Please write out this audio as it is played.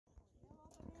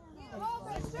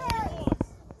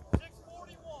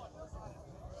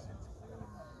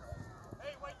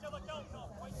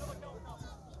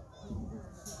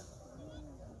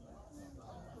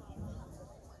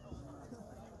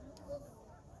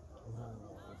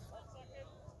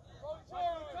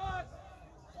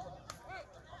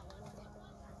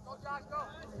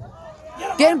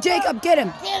Get him, Jacob. Get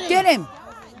him. Get him.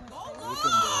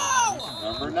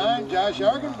 Number 9, Josh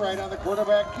Argenbright on the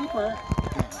quarterback keeper.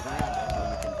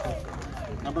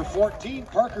 Number 14,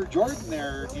 Parker Jordan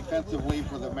there defensively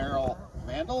for the Merrill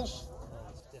Vandals.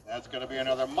 That's going to be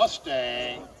another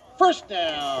Mustang. First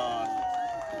down.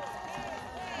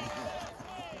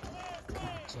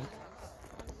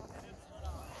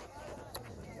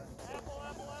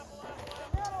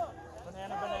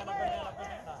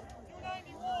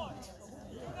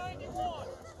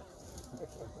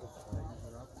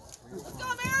 Let's go,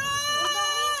 Merrill!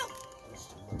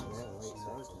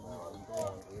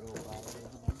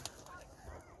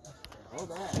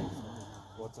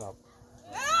 What's up?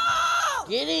 Merrill!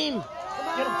 Get him!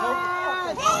 Get him, Coach!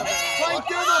 Fight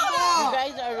to the ball! You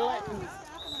guys are letting...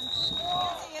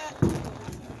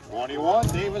 21,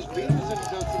 Davis Peterson does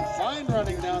some fine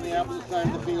running down the opposite side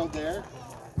of the field there.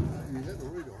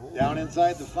 Down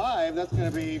inside the 5, that's going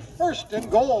to be first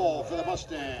and goal for the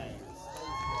Mustangs.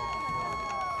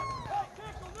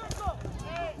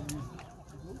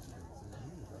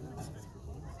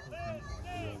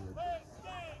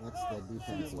 That's the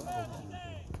defensive.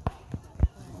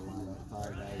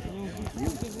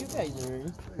 You guys are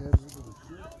in.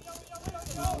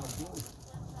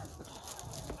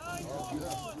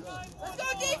 Let's go,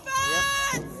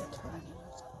 defense!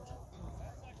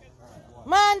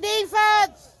 Come on,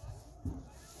 defense!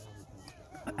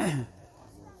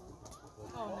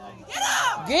 Get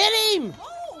up! Get him!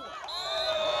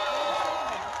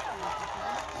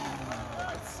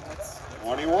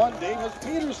 21, Davis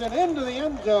Peterson into the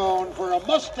end zone for a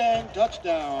Mustang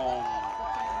touchdown.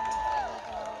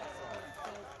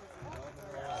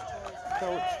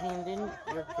 Coach, hand in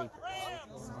your paper.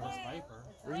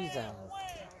 Resign.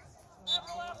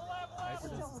 Piper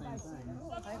does the same thing.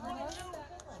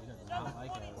 She does not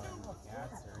like it when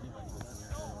cats or anybody gets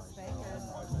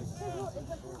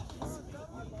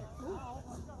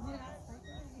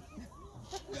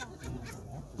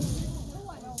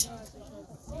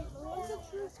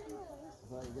I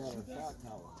thought you got a shot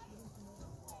tower.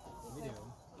 We do.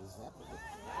 Is that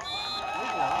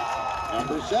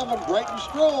Number 7, Brighton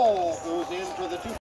Stroll goes in for the 2.